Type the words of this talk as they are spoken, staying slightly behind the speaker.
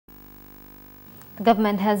The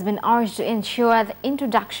government has been urged to ensure the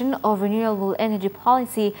introduction of renewable energy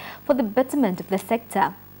policy for the betterment of the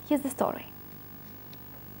sector. Here's the story.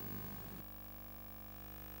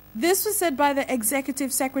 This was said by the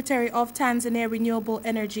Executive Secretary of Tanzania Renewable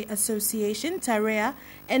Energy Association, TAREA,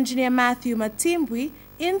 Engineer Matthew Matimbwi,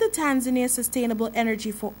 in the Tanzania Sustainable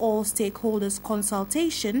Energy for All Stakeholders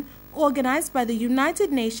consultation organized by the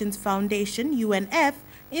United Nations Foundation, UNF,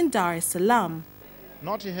 in Dar es Salaam.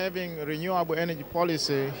 Not having renewable energy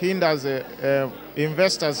policy hinders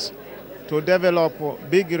investors to develop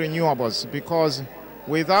big renewables, because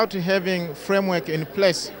without having framework in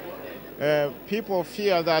place, people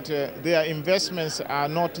fear that their investments are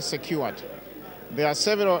not secured. There are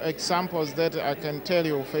several examples that I can tell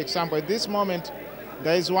you. For example, at this moment,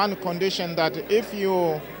 there is one condition that if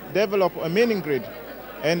you develop a mini grid,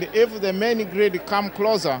 and if the main grid come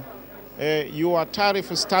closer, your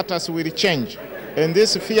tariff status will change. And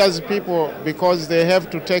this fears people because they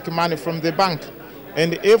have to take money from the bank.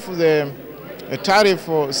 And if the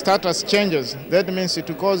tariff status changes, that means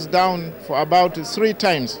it goes down for about 3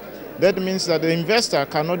 times. That means that the investor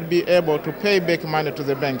cannot be able to pay back money to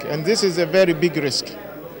the bank. And this is a very big risk.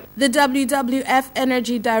 The WWF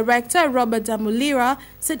Energy Director, Robert Damulira,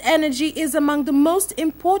 said energy is among the most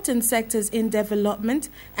important sectors in development,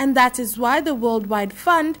 and that is why the Worldwide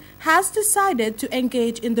Fund has decided to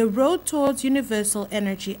engage in the road towards universal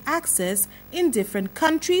energy access in different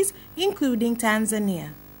countries, including Tanzania.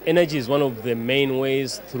 Energy is one of the main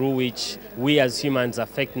ways through which we as humans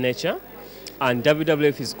affect nature. And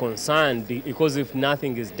WWF is concerned because if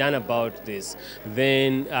nothing is done about this,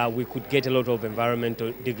 then we could get a lot of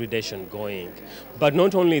environmental degradation going. But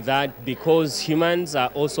not only that, because humans are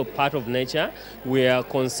also part of nature, we are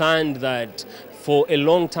concerned that for a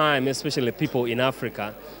long time, especially people in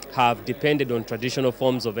Africa, have depended on traditional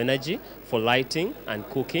forms of energy for lighting and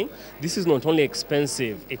cooking. This is not only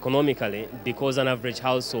expensive economically, because an average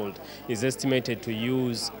household is estimated to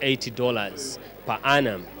use $80 per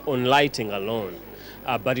annum on lighting alone,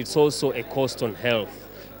 but it's also a cost on health.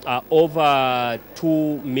 Over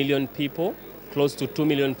 2 million people, close to 2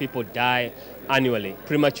 million people die annually,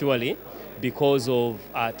 prematurely, because of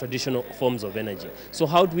traditional forms of energy. So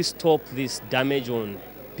how do we stop this damage on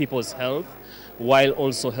people's health while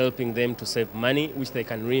also helping them to save money, which they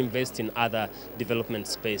can reinvest in other development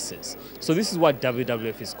spaces? So this is what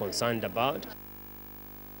WWF is concerned about.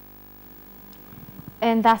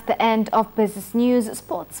 And that's the end of business news.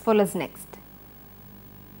 Sports follows next.